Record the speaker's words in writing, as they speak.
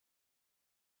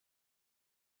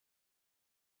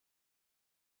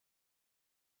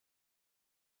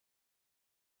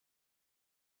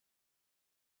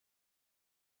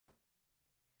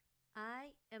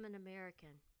I am an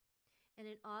American, and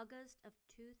in August of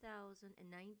 2019,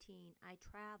 I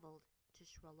traveled to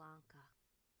Sri Lanka.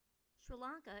 Sri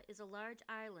Lanka is a large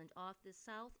island off the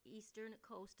southeastern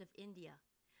coast of India.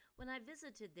 When I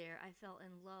visited there, I fell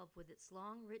in love with its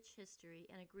long, rich history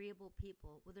and agreeable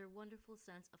people with their wonderful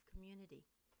sense of community.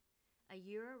 A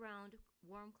year-round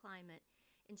warm climate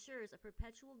ensures a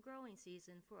perpetual growing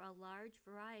season for a large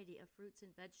variety of fruits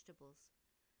and vegetables.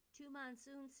 2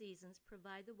 monsoon seasons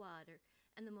provide the water,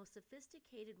 and the most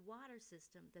sophisticated water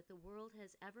system that the world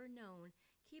has ever known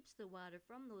keeps the water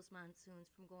from those monsoons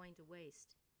from going to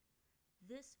waste.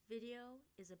 This video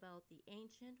is about the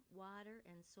ancient water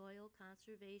and soil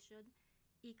conservation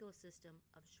ecosystem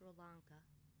of Sri Lanka.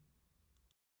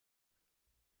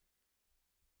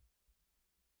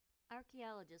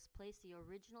 Archaeologists place the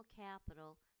original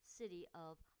capital city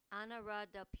of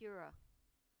Anuradhapura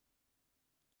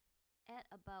at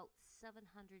about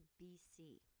 700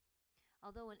 BC.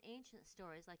 Although in ancient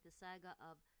stories like the saga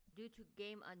of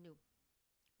Dutu-Game-Anu,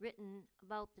 written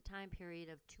about the time period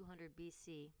of 200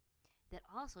 BC, that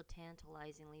also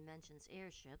tantalizingly mentions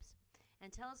airships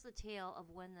and tells the tale of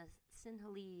when the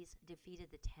Sinhalese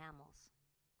defeated the Tamils.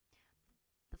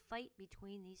 The fight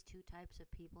between these two types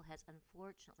of people has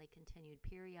unfortunately continued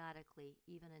periodically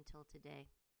even until today.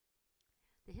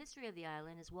 The history of the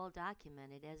island is well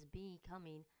documented as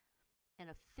becoming an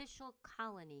official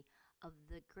colony of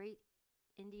the great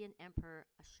Indian Emperor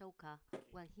Ashoka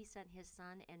when he sent his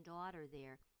son and daughter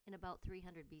there in about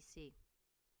 300 BC.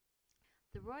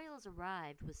 The royals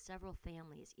arrived with several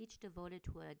families, each devoted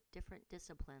to a different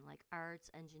discipline like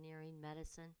arts, engineering,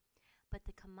 medicine. But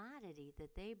the commodity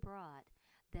that they brought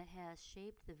that has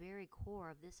shaped the very core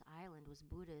of this island was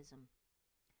Buddhism.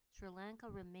 Sri Lanka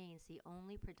remains the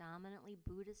only predominantly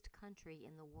Buddhist country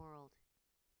in the world.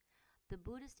 The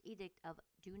Buddhist edict of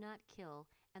do not kill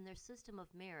and their system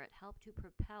of merit helped to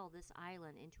propel this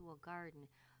island into a garden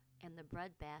and the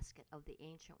breadbasket of the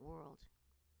ancient world.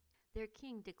 Their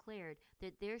king declared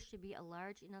that there should be a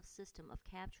large enough system of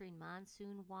capturing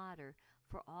monsoon water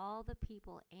for all the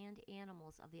people and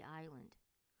animals of the island.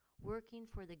 Working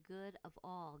for the good of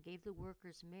all gave the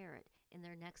workers merit in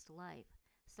their next life,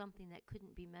 something that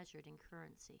couldn't be measured in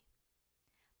currency.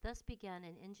 Thus began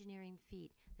an engineering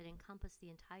feat that encompassed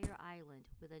the entire island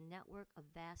with a network of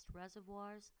vast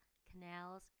reservoirs,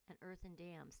 canals, and earthen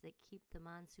dams that keep the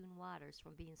monsoon waters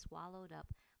from being swallowed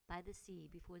up by the sea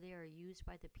before they are used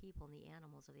by the people and the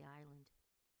animals of the island.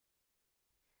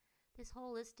 This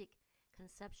holistic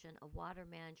conception of water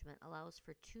management allows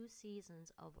for 2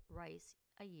 seasons of rice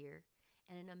a year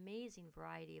and an amazing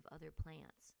variety of other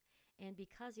plants. And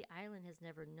because the island has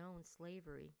never known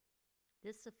slavery,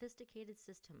 this sophisticated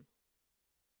system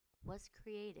was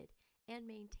created and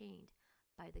maintained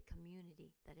by the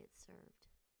community that it served.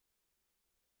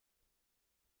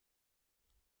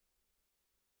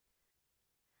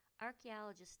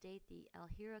 Archaeologists date the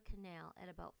Alhira Canal at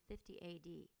about 50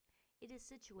 AD. It is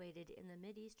situated in the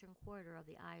mid-eastern quarter of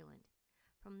the island.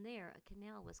 From there, a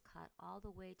canal was cut all the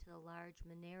way to the large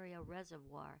Minaria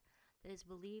Reservoir that is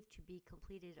believed to be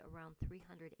completed around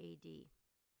 300 AD.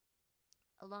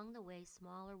 Along the way,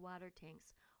 smaller water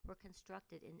tanks were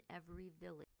constructed in every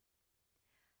village.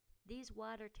 These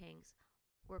water tanks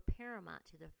were paramount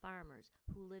to the farmers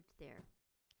who lived there.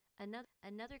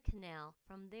 Another canal,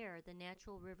 from there the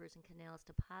natural rivers and canals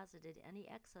deposited any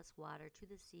excess water to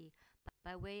the sea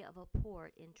by way of a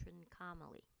port in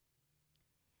Trincomalee.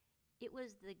 It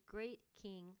was the great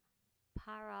king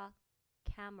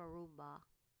Parakamarumba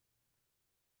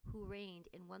who reigned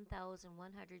in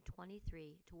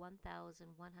 1123 to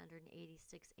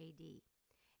 1186 AD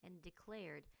and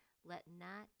declared, "Let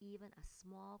not even a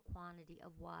small quantity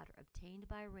of water obtained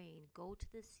by rain go to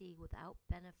the sea without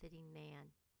benefiting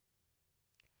man."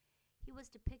 He was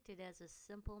depicted as a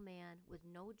simple man with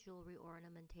no jewelry or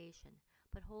ornamentation,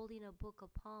 but holding a book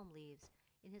of palm leaves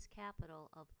in his capital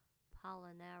of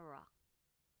Palanara.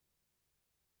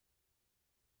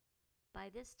 By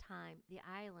this time, the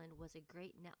island was a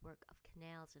great network of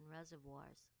canals and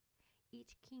reservoirs,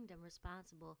 each kingdom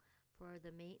responsible for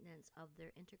the maintenance of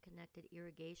their interconnected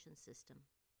irrigation system.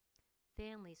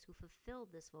 Families who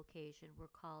fulfilled this vocation were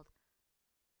called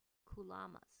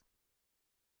kulamas.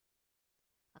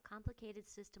 A complicated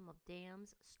system of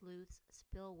dams, sluices,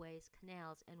 spillways,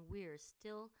 canals, and weirs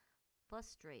still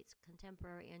frustrates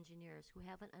contemporary engineers who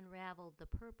haven't unraveled the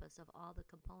purpose of all the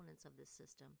components of this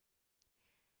system.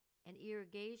 And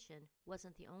irrigation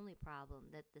wasn't the only problem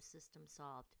that the system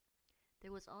solved.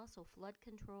 There was also flood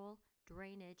control,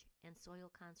 drainage, and soil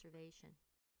conservation.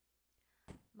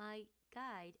 My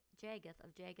guide, Jagath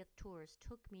of Jagath Tours,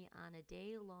 took me on a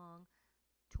day-long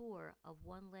tour of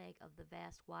one leg of the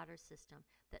vast water system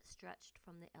that stretched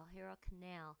from the Alhira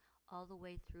Canal all the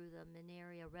way through the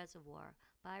Mineria Reservoir,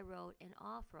 by road and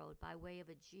off-road by way of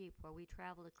a jeep, where we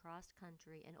traveled across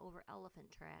country and over elephant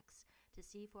tracks to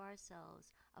see for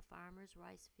ourselves a farmer's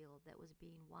rice field that was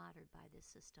being watered by this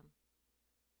system.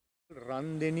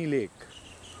 Randeni Lake.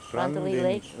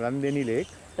 Randeni Lake?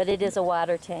 But it is a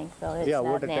water tank, though. It's not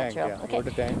water natural. tank. Okay.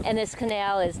 Water tank. And this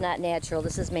canal is not natural.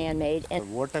 This is man-made. And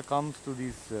the water comes to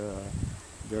these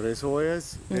the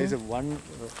reservoirs. There's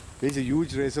there's a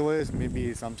huge reservoir,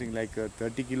 maybe something like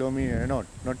 30 kilometers,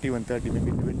 not even 30,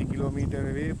 maybe 20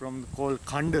 kilometers away from, called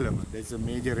Kandalama. There's a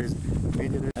major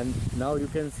reservoir. And now you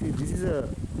can see this is a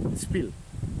spill.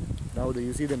 Now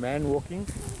you see the man walking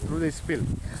through the spill.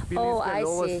 Oh, I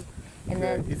see. And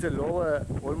then it's a lower,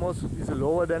 almost it's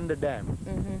lower than the dam.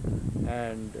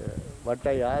 And what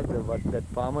I asked, what that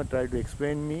farmer tried to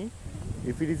explain me,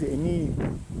 if it is any,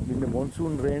 when the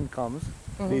monsoon rain comes,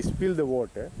 they spill the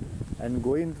water and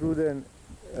going through the,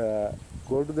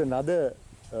 go to the another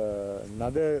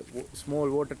small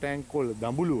water tank called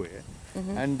Dambuluwe,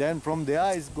 and then from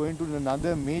there is going to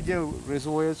another major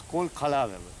reservoirs called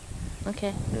Kalawala.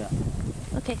 Okay. Yeah.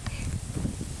 Okay.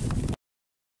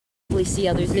 We see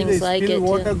other things like it.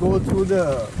 Water go through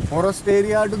the forest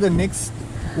area to the next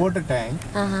water tank,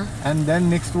 and then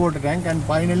next water tank, and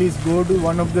finally go to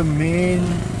one of the main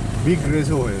big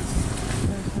reservoirs.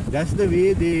 That's the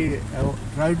way they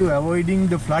try to avoiding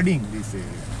the flooding this area.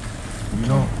 You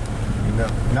know,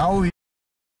 now we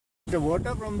the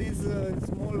water from this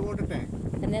small water tank.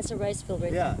 And that's a rice field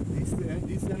right there. Yeah, this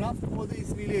is enough for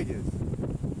these villages.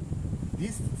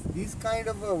 This kind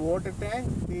of a water tank,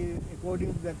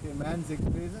 according to that man's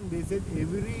expression, they said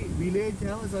every village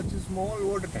has such a small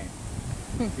water tank.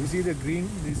 You see the green,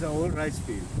 these are all rice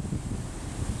fields.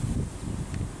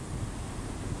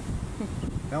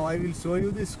 Now I will show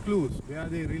you the sluice where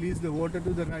they release the water to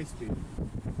the rice field.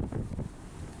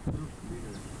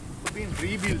 It's been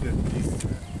rebuilt,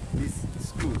 this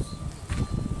sluice.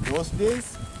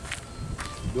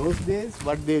 Those days,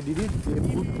 what they did is they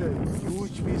put a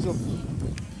huge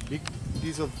big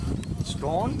piece of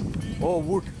stone or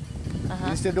wood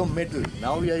instead of metal.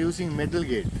 Now we are using metal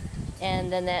gate.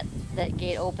 And then that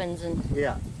gate opens and...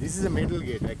 Yeah, this is a metal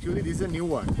gate. Actually, this is a new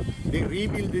one. They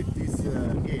rebuilt this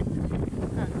gate.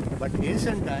 But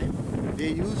ancient time, they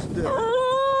used a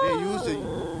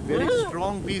very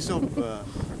strong piece of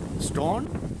stone.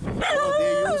 So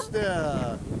they used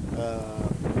the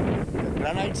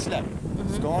granite slab,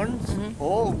 stones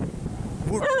or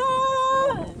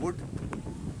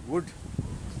wood,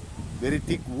 very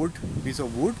thick wood, piece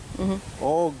of wood,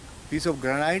 or piece of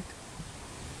granite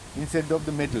instead of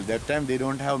the metal. That time they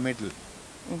don't have metal.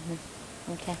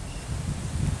 Okay.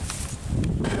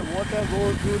 The water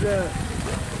goes through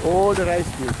all the rice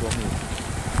fields for me.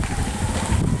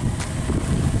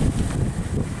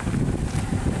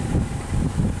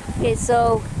 Okay,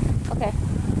 so, okay.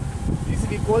 This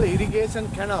we call irrigation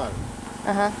canal.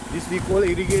 This we call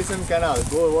irrigation canal.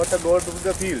 Water goes to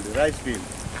the field, rice field.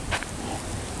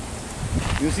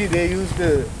 You see, they used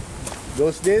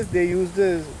those days they used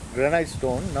the granite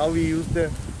stone. Now we use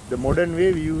the modern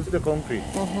way. We use the concrete.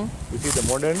 You see, the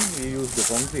modern we use the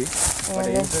concrete, but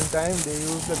ancient time they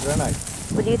use the granite.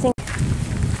 What do you think?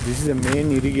 This is the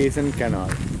main irrigation canal,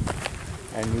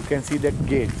 and you can see that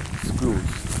gate, sluice,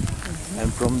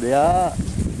 and from there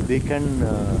they can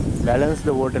balance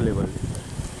the water level.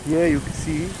 Here you can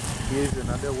see, here is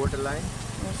another water line.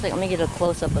 It's like, let me get a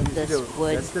close-up of this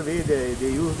wood. That's the way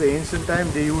they use the ancient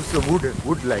time, they use the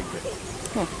wood like that.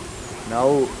 Now,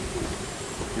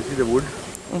 you see the wood?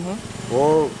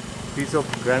 Or piece of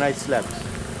granite slabs.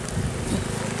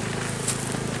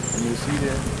 And you see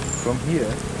there, from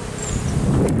here,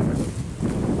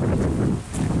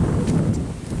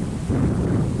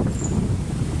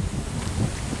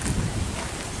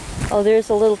 oh, there's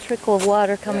a little trickle of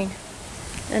water coming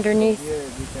underneath. Here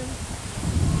you can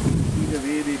see the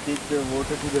way they take the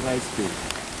water to the rice field.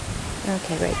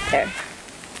 Okay, right there.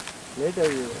 Later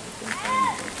you can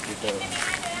find it.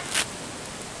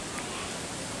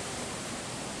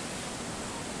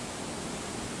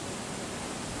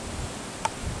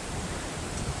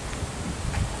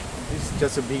 This is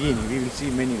just a beginning. We will see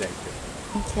many like that.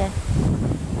 Okay.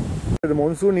 The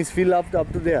monsoon is filled up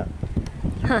to there.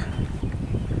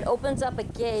 It opens up a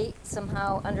gate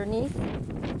somehow underneath,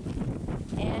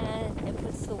 and it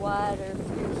puts the water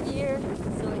through here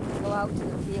so it can go out to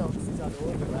the fields. These are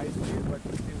all the rice field, but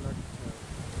still not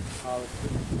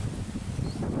harvested.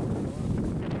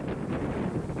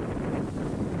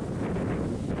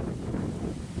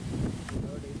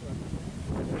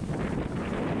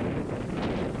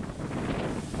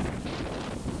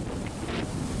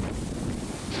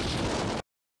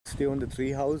 stay on the tree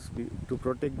house to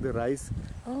protect the rice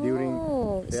during.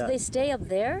 Oh, so they stay up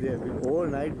there? All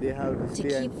night they have to stay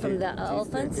keep and from the chase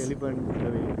elephants? the elephant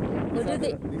away. What do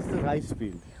they? This is the rice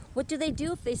field. What do they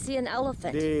do if they see an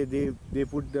elephant? They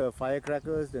put the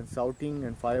firecrackers and shouting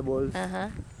and fireballs.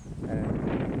 And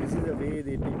this is the way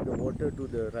they take the water to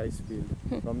the rice field.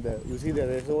 From the, you see the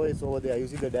reservoir is over there. You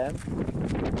see the dam.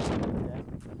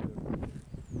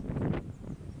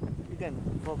 You can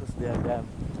focus there, dam.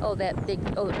 Oh, that big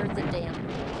earthen dam.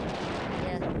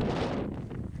 Yeah.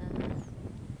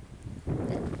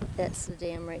 That's the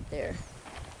dam right there.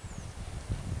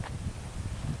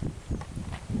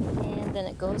 And then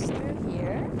it goes through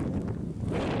here.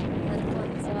 And it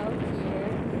comes out here.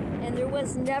 And there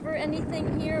was never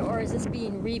anything here, or is this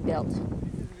being rebuilt? This is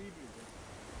rebuilt.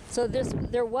 So this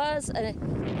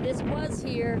was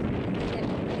here.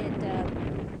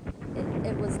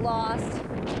 It was lost,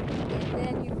 and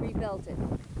then you rebuilt it.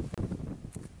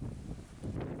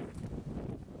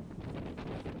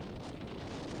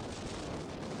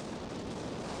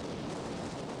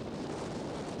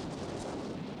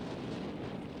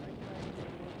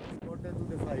 Water to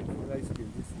the rice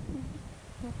field.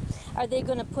 Are they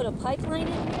going to put a pipeline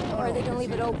in here, or are they going to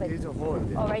leave it open? There's a hole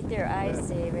there. Oh, right there. I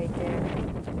see, right there. Get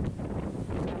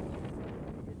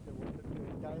the water to the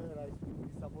entire rice field.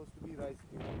 It's supposed to be rice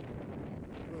field.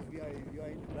 Because we are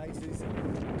in rice season.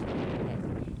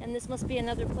 Okay. And this must be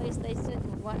another place they sit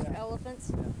and watch for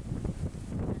elephants?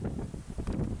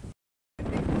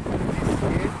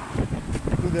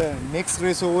 To the next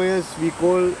reservoirs we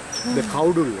call the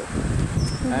Kaudulla.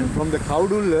 And from the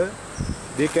Kaudulla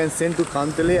they can send to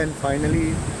Kantale and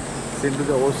finally send to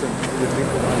the ocean to the drink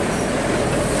of ice.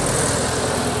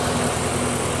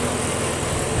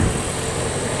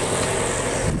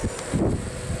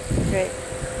 Great.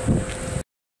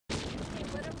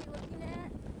 What are we looking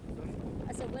at?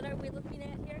 I said, what are we looking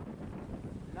at here?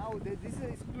 Now this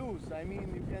is clues. I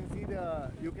mean, you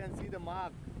can see the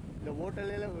mark. The water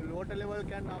level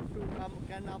can come up to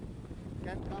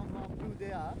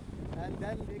there, and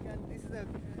then they can.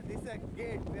 This is a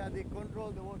gate where they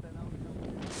control the water now.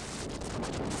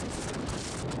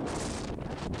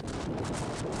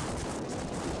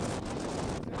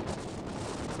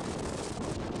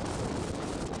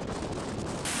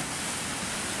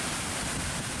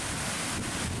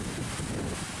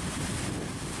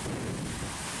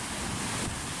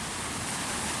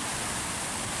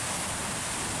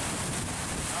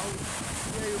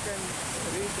 Here you can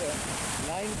read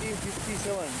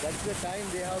 1957. That's the time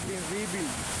they have been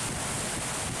rebuilt.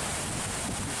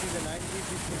 You see the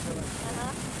 1957.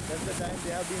 That's the time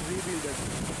they have been rebuilt.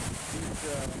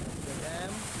 The dam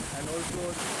and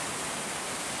also.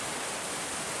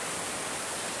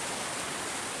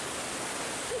 I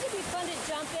think it'd be fun to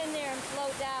jump in there and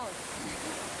float down.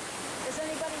 Does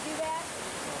anybody do that?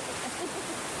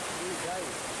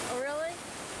 Oh, really?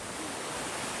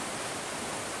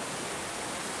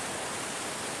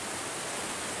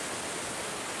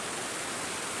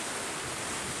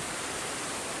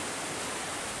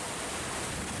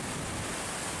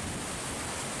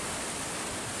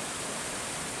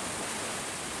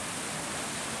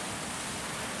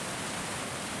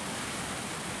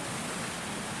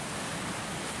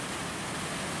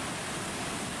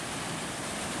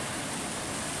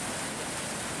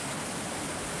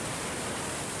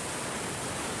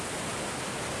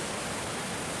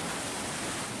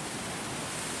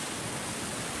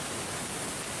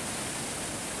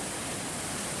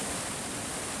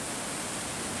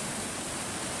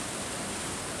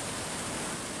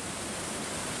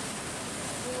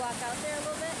 Walk out there a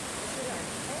little bit? Sure.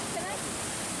 Hey, can I?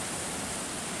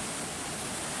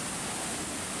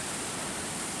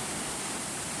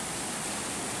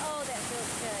 Oh, that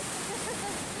feels good.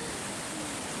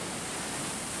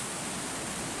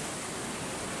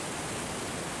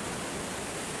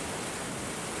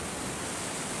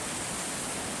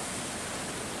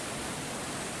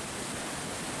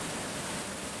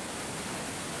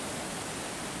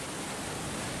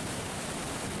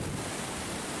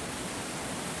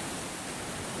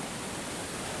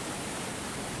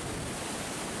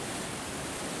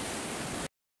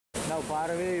 Now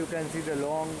far away you can see the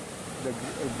brown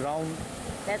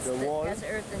wall, That's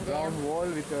earthen brown dam. wall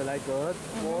with like earth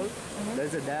wall.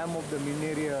 There's a dam of the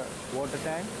Mineria water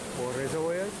tank or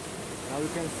reservoirs. Now you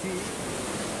can see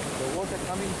the water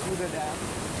coming through the dam,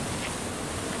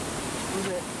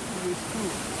 through the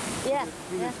screw. Yeah.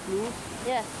 Through the screw,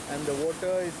 Yeah. and the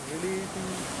water is releasing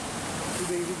to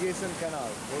the irrigation canal.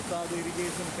 Those are the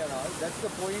irrigation canals. That's the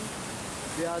point.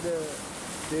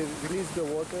 They release the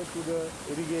water to the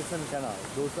irrigation canal.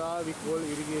 Those are we call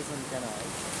irrigation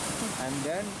canals. And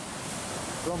then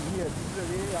from here, this is the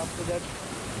way, after that,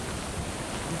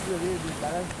 this is the way we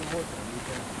balance the water.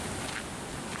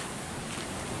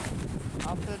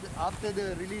 After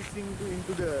the releasing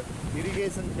into the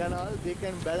irrigation canal, they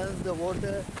can balance the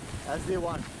water as they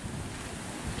want.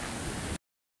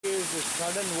 If the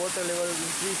sudden water level is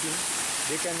increasing,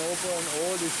 they can open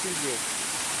all the spill gates.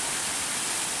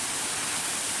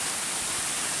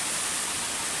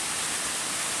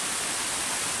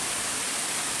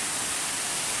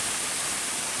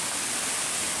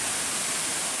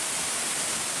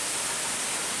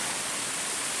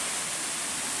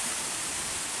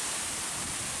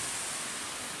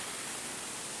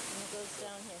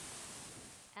 Down here.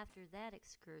 After that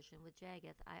excursion with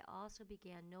Jagat, I also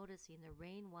began noticing the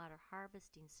rainwater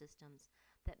harvesting systems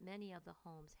that many of the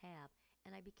homes have,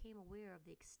 and I became aware of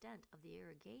the extent of the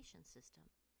irrigation system.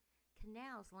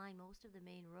 Canals line most of the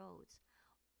main roads.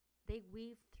 They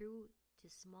weave through to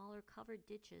smaller covered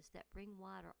ditches that bring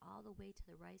water all the way to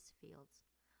the rice fields.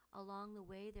 Along the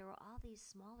way, there are all these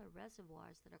smaller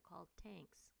reservoirs that are called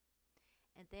tanks,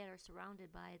 and that are surrounded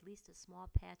by at least a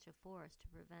small patch of forest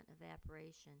to prevent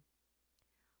evaporation.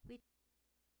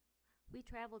 We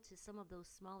traveled to some of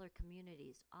those smaller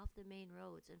communities off the main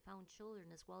roads and found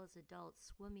children as well as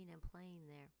adults swimming and playing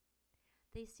there.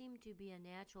 They seemed to be a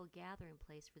natural gathering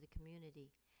place for the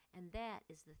community, and that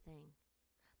is the thing.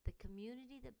 The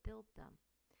community that built them,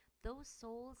 those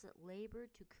souls that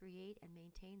labored to create and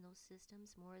maintain those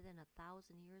systems more than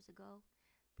 1,000 years ago,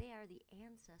 they are the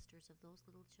ancestors of those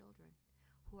little children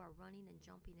who are running and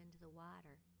jumping into the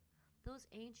water. Those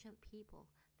ancient people,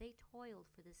 they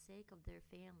toiled for the sake of their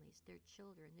families, their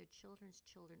children, their children's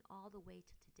children, all the way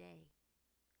to today.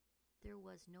 There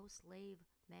was no slave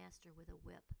master with a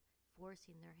whip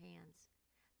forcing their hands.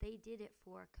 They did it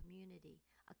for a community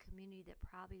that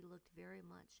probably looked very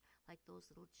much like those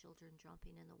little children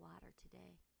jumping in the water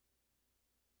today.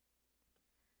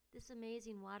 This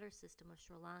amazing water system of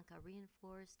Sri Lanka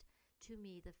reinforced to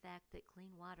me the fact that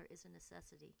clean water is a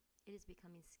necessity. It is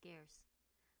becoming scarce.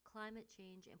 Climate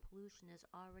change and pollution is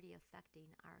already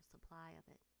affecting our supply of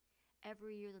it.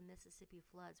 Every year the Mississippi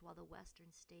floods while the western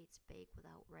states bake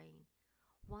without rain.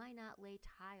 Why not lay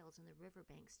tiles in the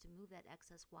riverbanks to move that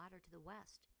excess water to the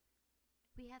west?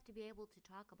 We have to be able to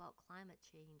talk about climate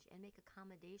change and make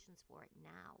accommodations for it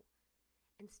now.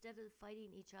 Instead of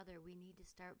fighting each other, we need to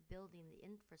start building the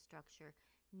infrastructure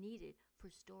needed for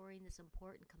storing this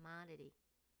important commodity.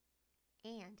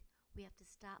 And we have to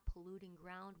stop polluting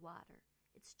groundwater.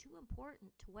 It's too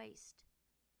important to waste.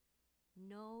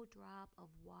 No drop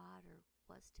of water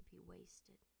was to be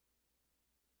wasted.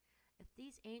 If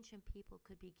these ancient people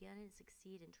could begin and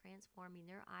succeed in transforming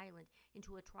their island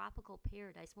into a tropical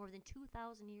paradise more than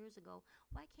 2,000 years ago,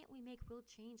 why can't we make real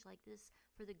change like this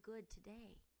for the good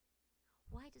today?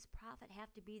 Why does profit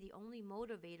have to be the only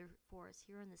motivator for us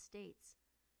here in the States?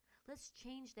 Let's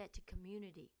change that to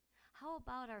community. How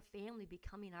about our family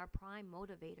becoming our prime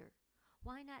motivator?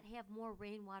 Why not have more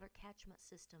rainwater catchment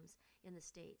systems in the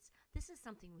States? This is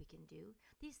something we can do.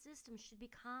 These systems should be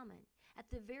common, at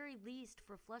the very least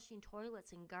for flushing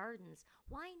toilets and gardens.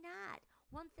 Why not?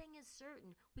 One thing is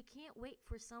certain, we can't wait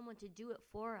for someone to do it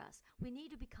for us. We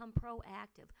need to become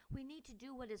proactive. We need to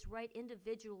do what is right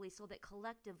individually so that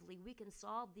collectively we can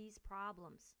solve these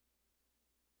problems.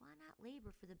 Why not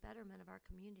labor for the betterment of our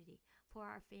community, for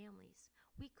our families?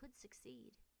 We could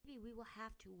succeed. Maybe we will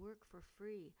have to work for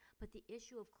free, but the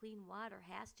issue of clean water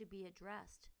has to be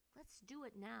addressed. Let's do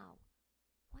it now.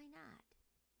 Why not?